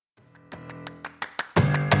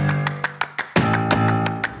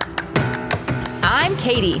I'm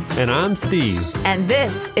Katie. And I'm Steve. And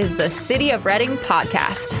this is the City of Reading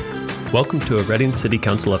podcast. Welcome to a Reading City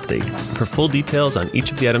Council update. For full details on each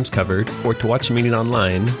of the items covered, or to watch a meeting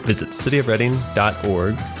online, visit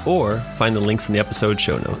cityofreading.org or find the links in the episode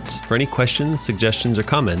show notes. For any questions, suggestions, or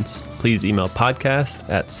comments, please email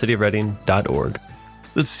podcast@cityofreading.org.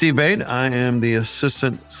 This is Steve Bate. I am the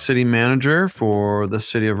Assistant City Manager for the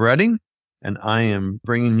City of Reading, and I am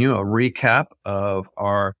bringing you a recap of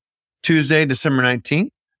our Tuesday, December 19th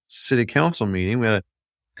City Council meeting. We had a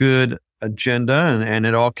good agenda, and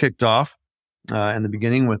it all kicked off in the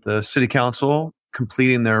beginning with the City Council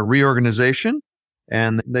completing their reorganization,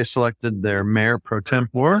 and they selected their Mayor Pro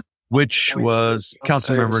Tempore, which was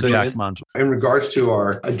Councilmember Jack Munch. In regards to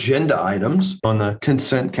our agenda items on the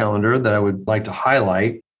consent calendar that I would like to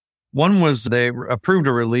highlight. One was they approved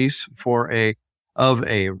a release of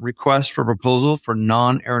a request for proposal for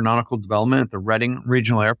non-aeronautical development at the Reading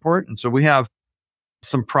Regional Airport. And so we have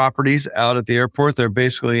some properties out at the airport. They're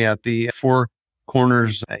basically at the Four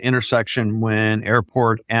Corners intersection when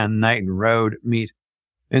Airport and Knighton Road meet.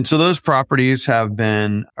 And so those properties are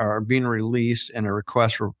being released in a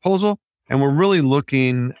request for proposal. And we're really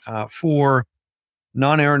looking for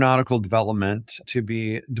non-aeronautical development to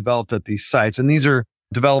be developed at these sites. And these are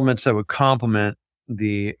developments that would complement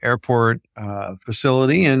the airport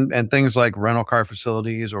facility and things like rental car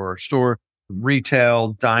facilities or store,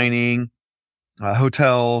 retail, dining,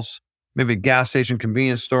 hotels, maybe a gas station,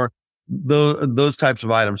 convenience store, those types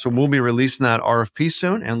of items. So we'll be releasing that RFP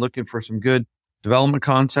soon and looking for some good development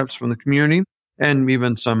concepts from the community, and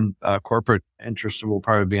even some corporate interest will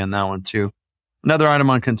probably be in that one too. Another item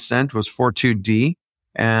on consent was 42D,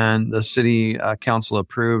 and the City Council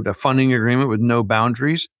approved a funding agreement with No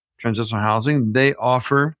Boundaries Transitional Housing. They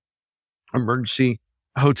offer emergency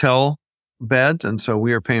hotel beds, and so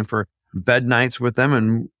we are paying for bed nights with them,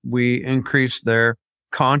 and we increased their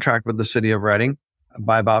contract with the City of Reading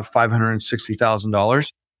by about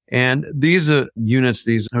 $560,000. And these units,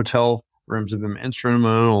 these hotel rooms, have been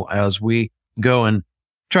instrumental as we go and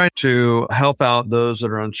try to help out those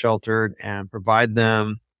that are unsheltered and provide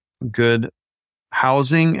them good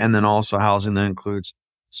housing, and then also housing that includes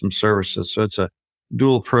some services. So it's a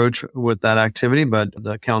dual approach with that activity, but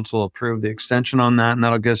the council approved the extension on that, and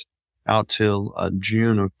that'll get us out till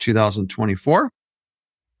June of 2024.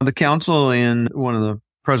 The council, in one of the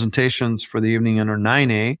presentations for the evening under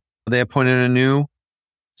 9A, they appointed a new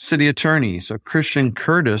city attorney. So Christian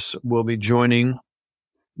Curtis will be joining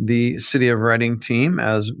the City of Reading team,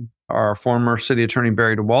 as our former city attorney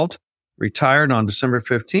Barry DeWalt retired on December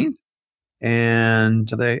 15th. And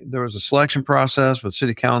there was a selection process with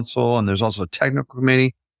City Council, and there's also a technical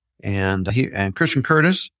committee. And Christian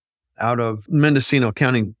Curtis out of Mendocino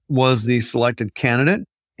County was the selected candidate,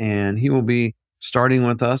 and he will be starting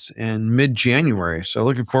with us in mid-January. So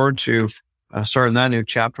looking forward to starting that new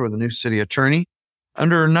chapter with a new city attorney.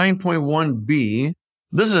 Under 9.1B,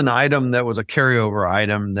 this is an item that was a carryover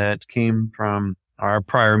item that came from our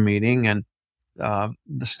prior meeting, and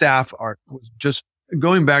the staff was just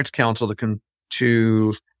going back to council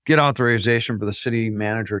to get authorization for the city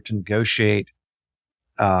manager to negotiate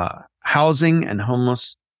housing and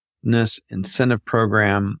homelessness incentive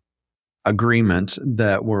program agreements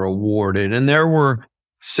that were awarded. And there were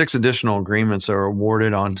 6 additional agreements that were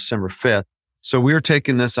awarded on December 5th. So we're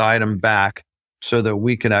taking this item back so that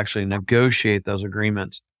we could actually negotiate those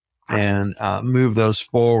agreements and move those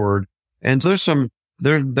forward. And so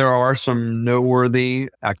there are some noteworthy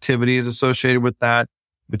activities associated with that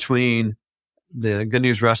between the Good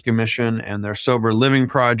News Rescue Mission and their Sober Living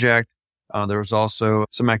Project. There was also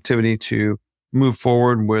some activity to move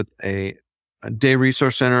forward with a day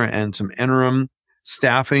resource center and some interim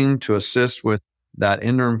staffing to assist with that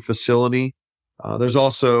interim facility. There's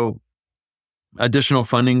also additional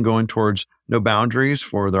funding going towards No Boundaries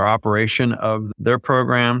for their operation of their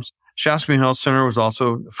programs. Shasta Health Center was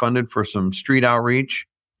also funded for some street outreach.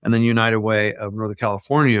 And then United Way of Northern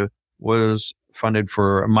California was funded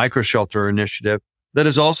for a micro shelter initiative that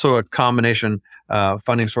is also a combination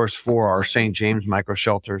funding source for our St. James micro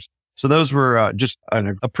shelters. So those were just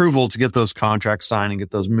an approval to get those contracts signed and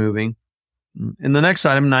get those moving. In the next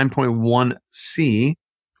item, 9.1C,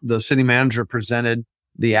 the city manager presented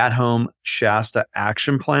the At-Home Shasta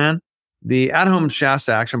Action Plan. The At-Home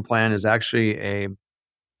Shasta Action Plan is actually a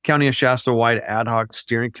County of Shasta-wide ad hoc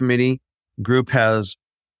steering committee. Group has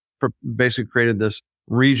basically created this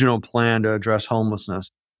regional plan to address homelessness.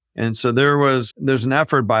 And so there's an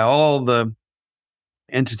effort by all the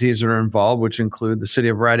entities that are involved, which include the City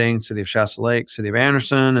of Reading, City of Shasta Lake, City of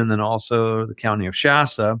Anderson, and then also the County of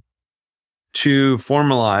Shasta, to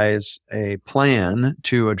formalize a plan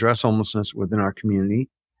to address homelessness within our community.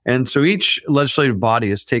 And so each legislative body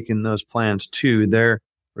has taken those plans to their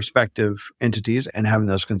respective entities and having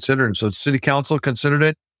those considered. And so the city council considered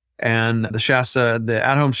it, and the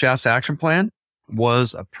at-home Shasta action plan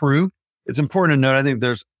was approved. It's important to note, I think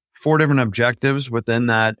there's 4 different objectives within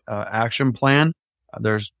that action plan.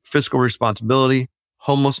 There's fiscal responsibility,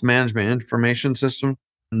 homeless management information system,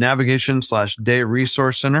 navigation/day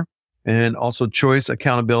resource center, and also choice,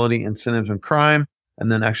 accountability, incentives, and crime.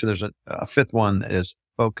 And then actually there's a 5th one that is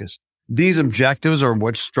focus. These objectives are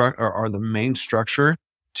are the main structure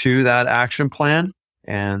to that action plan.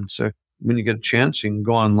 And so when you get a chance, you can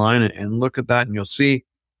go online and look at that, and you'll see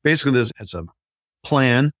basically this as a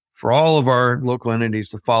plan for all of our local entities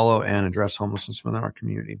to follow and address homelessness within our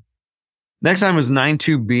community. Next item is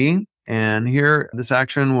 9.2B. And here this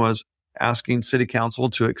action was asking City Council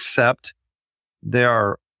to accept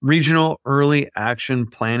their regional early action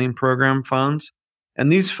planning program funds.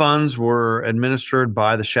 And these funds were administered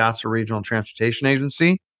by the Shasta Regional Transportation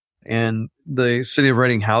Agency, and the City of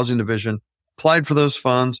Reading Housing Division applied for those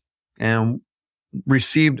funds and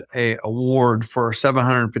received an award for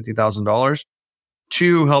 $750,000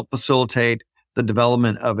 to help facilitate the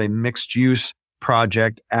development of a mixed-use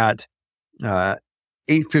project at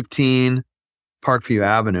 815 Parkview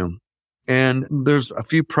Avenue. And there's a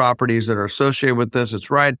few properties that are associated with this. It's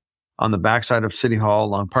right on the backside of City Hall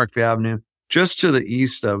along Parkview Avenue, just to the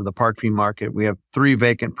east of the Parkview Market. We have 3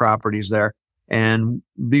 vacant properties there, and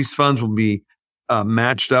these funds will be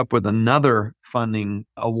matched up with another funding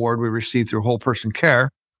award we received through Whole Person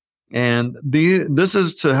Care. And this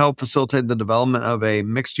is to help facilitate the development of a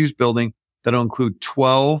mixed-use building that will include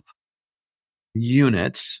 12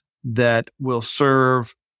 units that will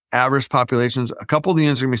serve at-risk populations. A couple of the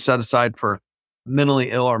units are going to be set aside for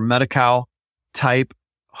mentally ill or Medi-Cal type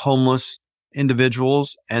homeless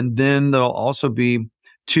individuals. And then there'll also be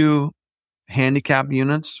 2 handicap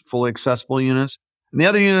units, fully accessible units. And the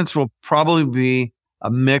other units will probably be a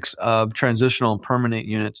mix of transitional and permanent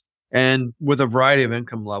units, and with a variety of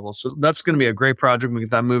income levels. So that's going to be a great project. We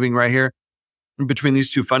get that moving right here. In between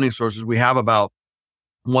these 2 funding sources, we have about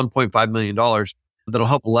 $1.5 million that'll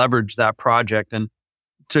help leverage that project. And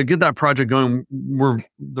to get that project going,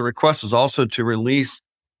 the request is also to release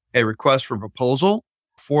a request for proposal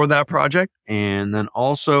for that project, and then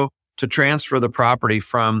also to transfer the property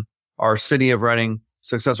from our City of Reading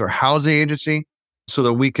successor housing agency so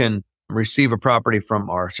that we can receive a property from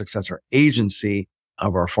our successor agency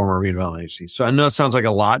of our former redevelopment agency. So I know it sounds like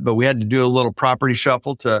a lot, but we had to do a little property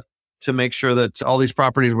shuffle to make sure that all these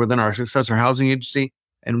properties within our successor housing agency,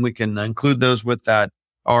 and we can include those with that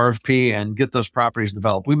RFP and get those properties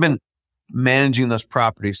developed. We've been managing those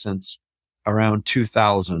properties since around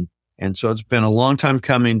 2000. And so it's been a long time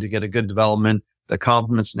coming to get a good development that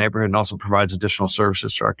complements the neighborhood and also provides additional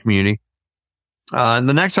services to our community. And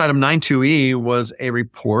the next item, 9.2E, was a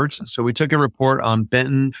report. So we took a report on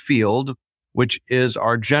Benton Field, which is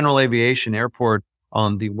our general aviation airport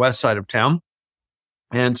on the west side of town.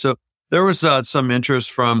 And so there was some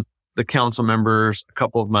interest from the council members a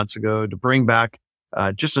couple of months ago to bring back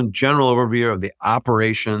just a general overview of the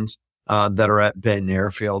operations that are at Benton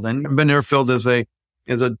Airfield. And Benton Airfield is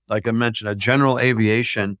like I mentioned, a general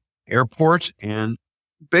aviation airport. And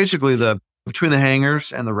basically between the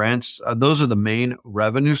hangars and the rents, those are the main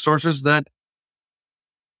revenue sources that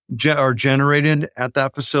are generated at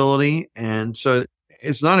that facility. And so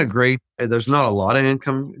there's not a lot of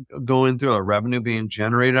income going through or revenue being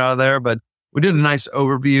generated out of there, but we did a nice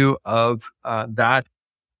overview of that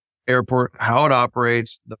airport, how it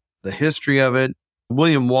operates, the history of it.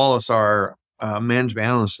 William Wallace, our management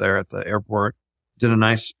analyst there at the airport, did a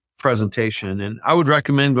nice presentation. And I would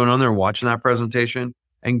recommend going on there and watching that presentation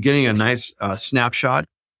and getting a nice snapshot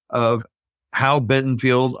of how Benton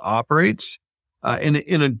Field operates.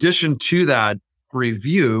 In addition to that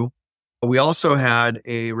review, we also had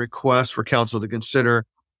a request for council to consider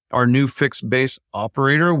our new fixed base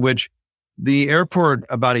operator, which the airport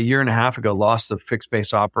about 1.5 years ago lost the fixed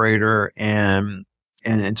base operator. And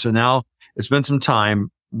so now it's been some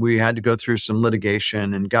time. We had to go through some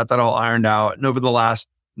litigation and got that all ironed out. And over the last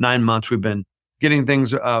 9 months, we've been getting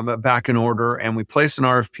things back in order, and we placed an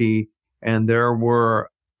RFP, and there were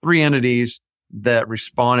 3 entities that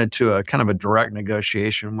responded to a kind of a direct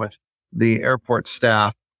negotiation with the airport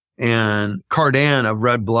staff. And Cardan of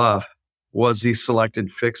Red Bluff was the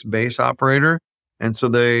selected fixed base operator. And so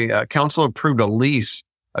the council approved a lease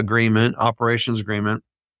agreement, operations agreement,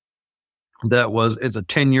 it's a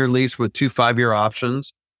 10-year lease with 2 5-year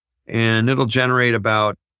options. And it'll generate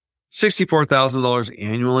about $64,000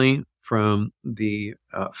 annually from the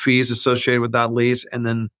fees associated with that lease. And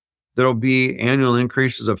then there'll be annual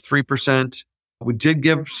increases of 3%. We did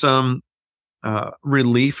give some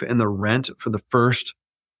relief in the rent for the first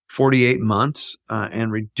 48 months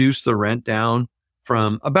and reduce the rent down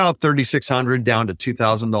from about $3,600 down to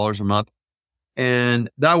 $2,000 a month. And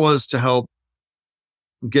that was to help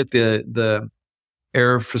get the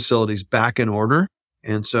air facilities back in order.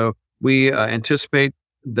 And so we anticipate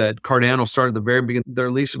that Cardan will start at the very beginning.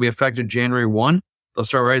 Their lease will be effective January 1. They'll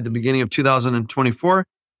start right at the beginning of 2024.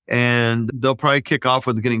 And they'll probably kick off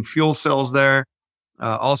with getting fuel cells there.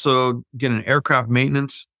 Also get an aircraft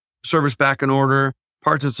maintenance service back in order.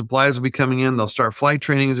 Parts and supplies will be coming in. They'll start flight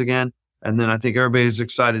trainings again. And then I think everybody's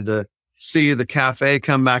excited to see the cafe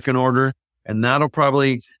come back in order. And that'll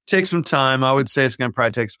probably take some time. I would say it's going to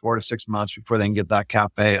probably take 4 to 6 months before they can get that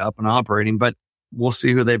cafe up and operating. But we'll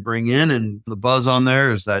see who they bring in. And the buzz on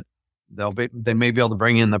there is that they may be able to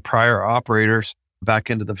bring in the prior operators back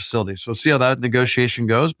into the facility. So we'll see how that negotiation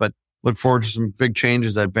goes, but look forward to some big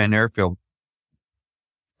changes at Benton Airfield.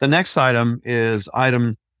 The next item is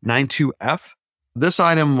item 92F. This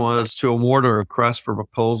item was to award a request for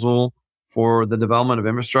proposal for the development of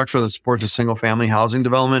infrastructure that supports a single-family housing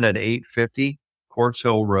development at 850 Quartz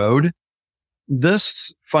Hill Road.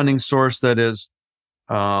 This funding source that is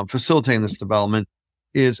facilitating this development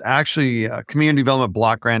is actually Community Development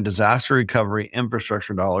Block Grant Disaster Recovery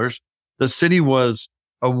Infrastructure dollars. The city was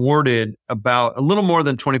awarded about a little more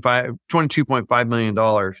than $22.5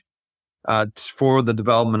 million for the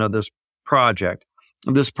development of this project.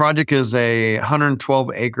 This project is a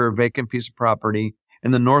 112-acre vacant piece of property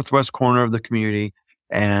in the northwest corner of the community,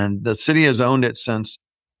 and the city has owned it since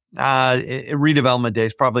redevelopment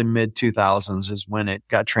days, probably mid-2000s is when it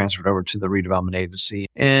got transferred over to the redevelopment agency.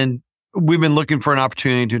 And we've been looking for an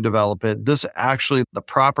opportunity to develop it. The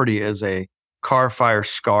property is a car fire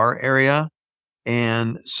scar area.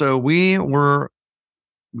 And so we were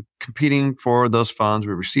competing for those funds.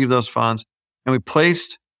 We received those funds and we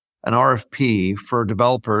placed an RFP for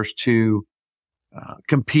developers to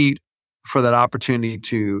compete for that opportunity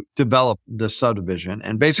to develop this subdivision.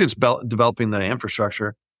 And basically it's developing the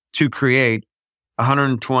infrastructure to create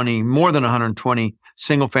more than 120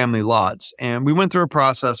 single family lots. And we went through a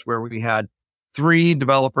process where we had 3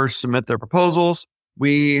 developers submit their proposals.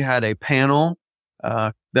 We had a panel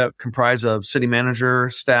that comprised of city manager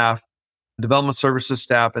staff, development services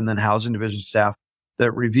staff, and then housing division staff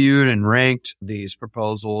that reviewed and ranked these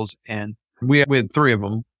proposals. And we had 3 of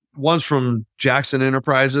them. One's from Jackson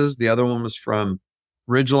Enterprises. The other one was from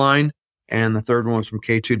Ridgeline. And the third one was from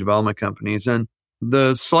K2 Development Companies. And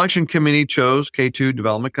the selection committee chose K2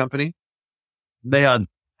 Development Company. They had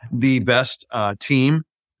the best team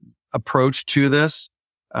approach to this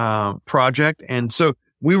project. And so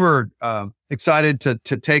we were excited to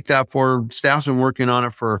take that forward. Staff's been working on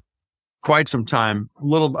it for quite some time,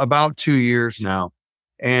 about 2 years now.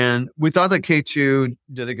 And we thought that K2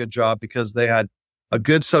 did a good job because they had a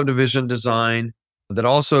good subdivision design that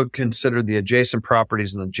also considered the adjacent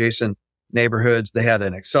properties and adjacent neighborhoods. They had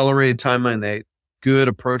an accelerated timeline. They good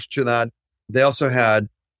approach to that. They also had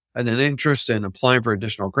an interest in applying for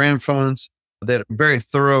additional grant funds. They had a very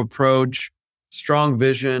thorough approach, strong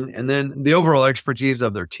vision, and then the overall expertise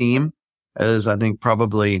of their team is, I think,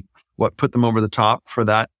 probably what put them over the top for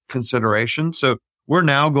that consideration. So we're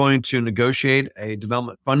now going to negotiate a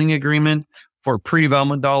development funding agreement for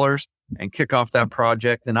pre-development dollars and kick off that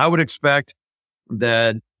project. And I would expect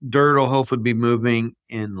that dirt will hopefully be moving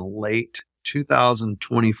in late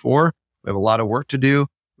 2024. We have a lot of work to do,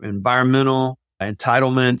 environmental,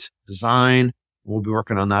 entitlement, design. We'll be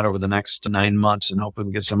working on that over the next 9 months and hoping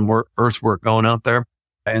to get some more earthwork going out there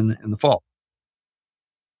in the fall.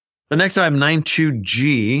 The next item,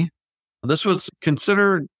 92G, this was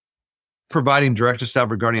considered providing directive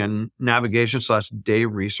staff regarding a navigation/day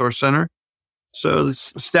resource center. So the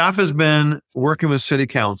staff has been working with city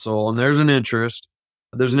council and there's an interest.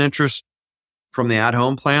 There's an interest from the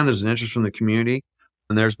at-home plan. There's an interest from the community.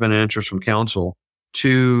 And there's been an interest from council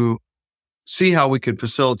to see how we could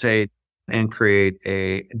facilitate and create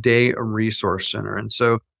a day resource center. And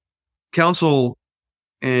so council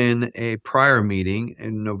in a prior meeting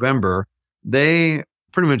in November, they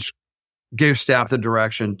pretty much gave staff the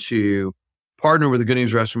direction to partner with the Good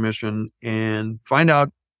News Rescue Mission and find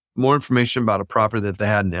out more information about a property that they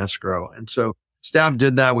had in escrow. And so staff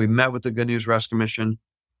did that. We met with the Good News Rescue Mission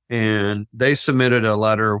and they submitted a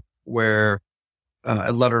letter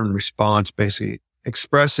in response, basically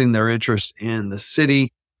expressing their interest in the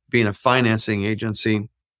city being a financing agency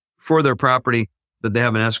for their property that they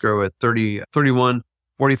have an escrow at $31.4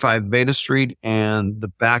 45 Beta Street, and the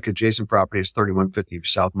back adjacent property is 3150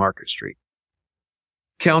 South Market Street.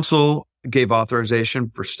 Council gave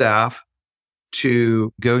authorization for staff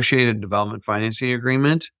to negotiate a development financing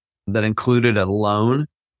agreement that included a loan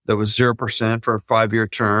that was 0% for a 5-year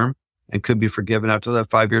term and could be forgiven after that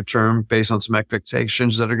 5-year term based on some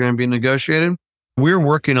expectations that are going to be negotiated. We're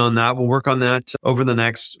working on that. We'll work on that over the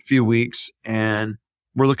next few weeks, and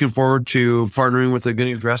we're looking forward to partnering with the Good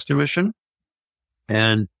News Rescue Mission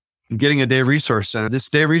and getting a day resource center. This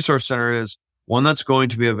day resource center is one that's going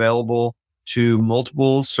to be available to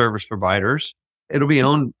multiple service providers. It'll be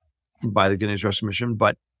owned by the Good News Rescue Mission,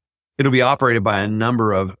 but it'll be operated by a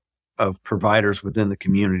number of providers within the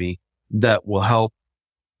community that will help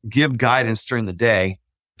give guidance during the day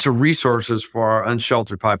to resources for our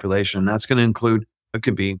unsheltered population. That's going to include, it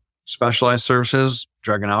could be specialized services,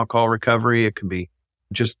 drug and alcohol recovery. It could be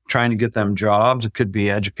just trying to get them jobs. It could be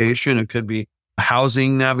education. It could be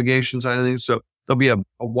housing navigation side of things. So there'll be a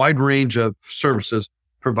wide range of services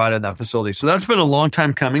provided in that facility. So that's been a long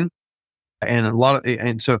time coming,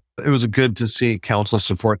 and so it was good to see council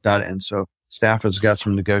support that. And so staff has got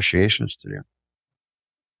some negotiations to do.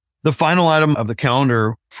 The final item of the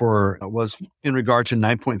calendar was in regard to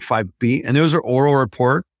 9.5B, and it was an oral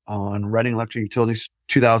report on Reading Electric Utilities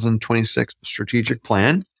 2026 strategic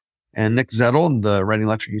plan. And Nick Zettel, the Reading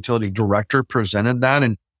Electric Utility Director, presented that,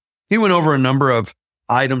 and he went over a number of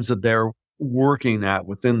items that they're working at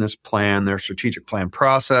within this plan, their strategic plan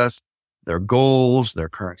process, their goals, their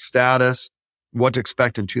current status, what to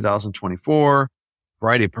expect in 2024,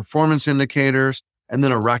 variety of performance indicators, and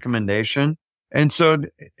then a recommendation. And so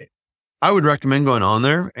I would recommend going on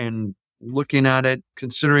there and looking at it,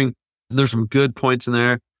 considering there's some good points in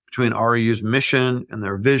there between REU's mission and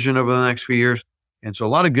their vision over the next few years. And so a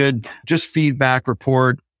lot of good just feedback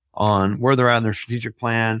report on where they're at in their strategic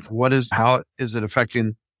plan. How is it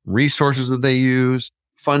affecting resources that they use,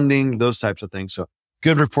 funding, those types of things. So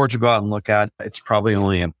good report to go out and look at. It's probably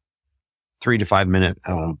only a 3 to 5 minute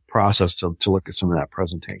process to look at some of that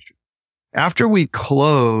presentation. After we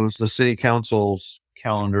close the city council's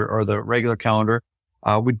calendar or the regular calendar,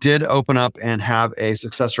 we did open up and have a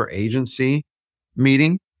successor agency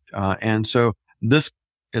meeting. And so this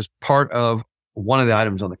is part of one of the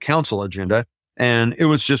items on the council agenda. And it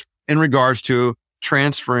was just in regards to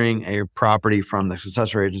transferring a property from the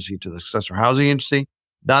successor agency to the successor housing agency.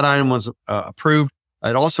 That item was approved.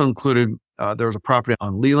 It also included, there was a property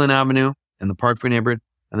on Leland Avenue in the Parkview neighborhood,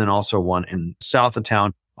 and then also one in south of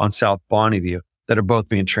town on South Bonneview that are both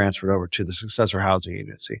being transferred over to the successor housing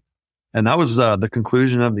agency. And that was the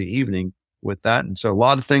conclusion of the evening with that. And so a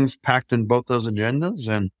lot of things packed in both those agendas,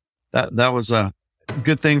 and that was a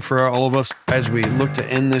good thing for all of us as we look to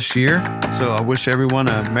end this year. So I wish everyone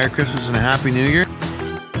a Merry Christmas and a Happy New Year.